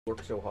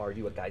Worked so hard.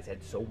 You guys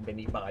had so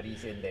many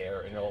bodies in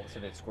there, and all of a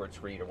sudden it scored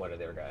three to one of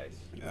their guys.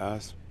 Yeah,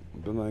 it's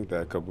been like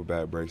that. A couple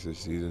bad breaks this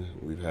season.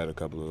 We've had a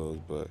couple of those,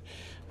 but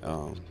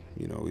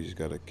we just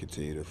got to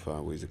continue to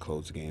find ways to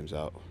close the games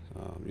out.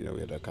 We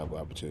had a couple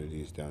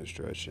opportunities down the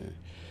stretch, and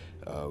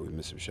we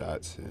missed some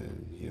shots,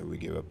 and we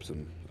gave up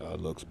some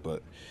looks.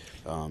 But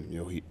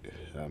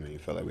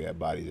it felt like we had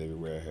bodies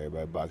everywhere.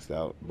 Everybody boxed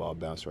out. Ball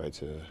bounced right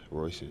to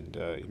Royce, and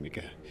he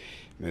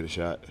made a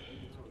shot.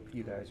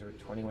 You guys are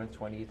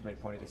 21-20th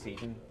midpoint of the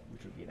season,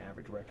 which would be an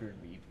average record,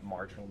 be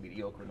marginal,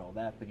 mediocre, and all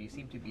that. But you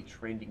seem to be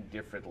trending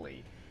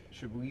differently.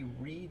 Should we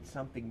read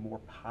something more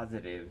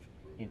positive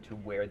into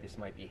where this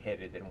might be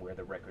headed than where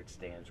the record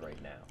stands right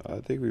now? I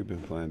think we've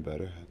been playing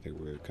better. I think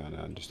we're kind of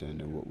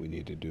understanding what we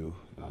need to do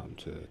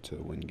to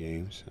win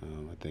games.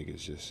 I think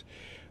it's just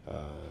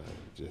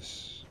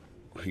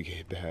we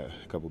get a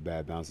couple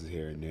bad bounces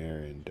here and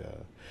there, and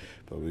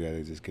but we got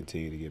to just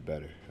continue to get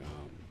better.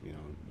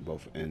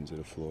 Both ends of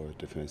the floor,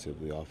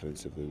 defensively,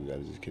 offensively, we got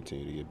to just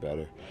continue to get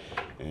better.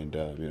 And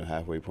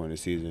halfway point of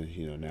the season,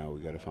 now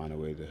we got to find a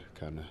way to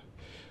kind of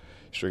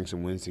string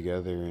some wins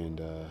together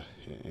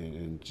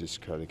and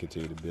just try to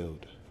continue to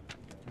build.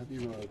 How do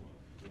you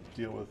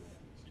deal with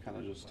kind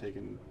of just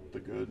taking the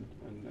good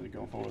and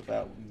going forward with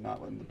that,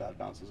 not letting the bad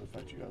bounces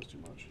affect you guys too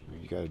much?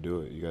 You got to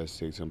do it. You got to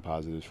take some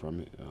positives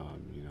from it.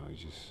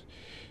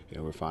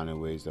 We're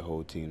finding ways to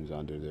hold teams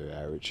under their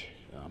average.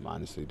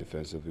 Honestly,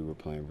 defensively, we're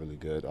playing really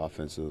good.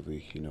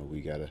 Offensively,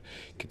 we got to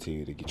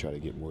continue to try to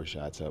get more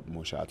shots up,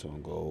 more shots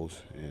on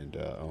goals and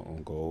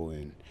on goal,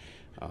 and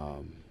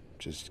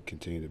just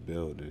continue to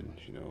build and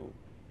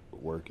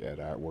work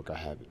our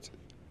habits.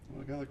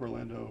 When a guy like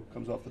Orlando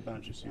comes off the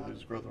bench, you see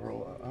his growth and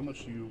role. How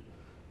much do you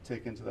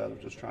take into that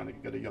of just trying to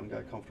get a young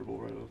guy comfortable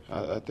right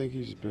off? I think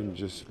he's been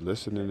just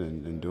listening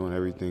and doing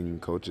everything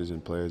coaches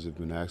and players have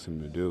been asking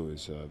him to do.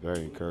 It's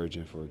very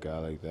encouraging for a guy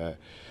like that.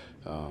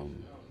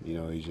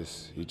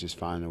 He just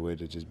find a way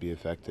to just be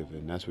effective,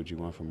 and that's what you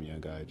want from a young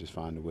guy. Just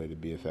find a way to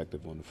be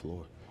effective on the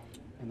floor.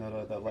 And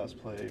that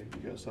last play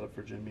you guys set up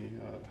for Jimmy,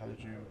 how did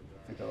you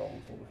think that all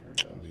unfolded for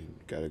you guys?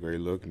 Got a great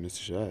look and missed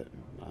a shot.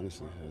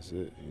 Honestly, that's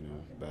it.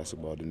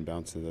 Basketball didn't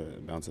bounce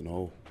in the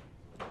hole.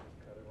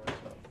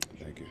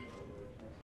 Thank you.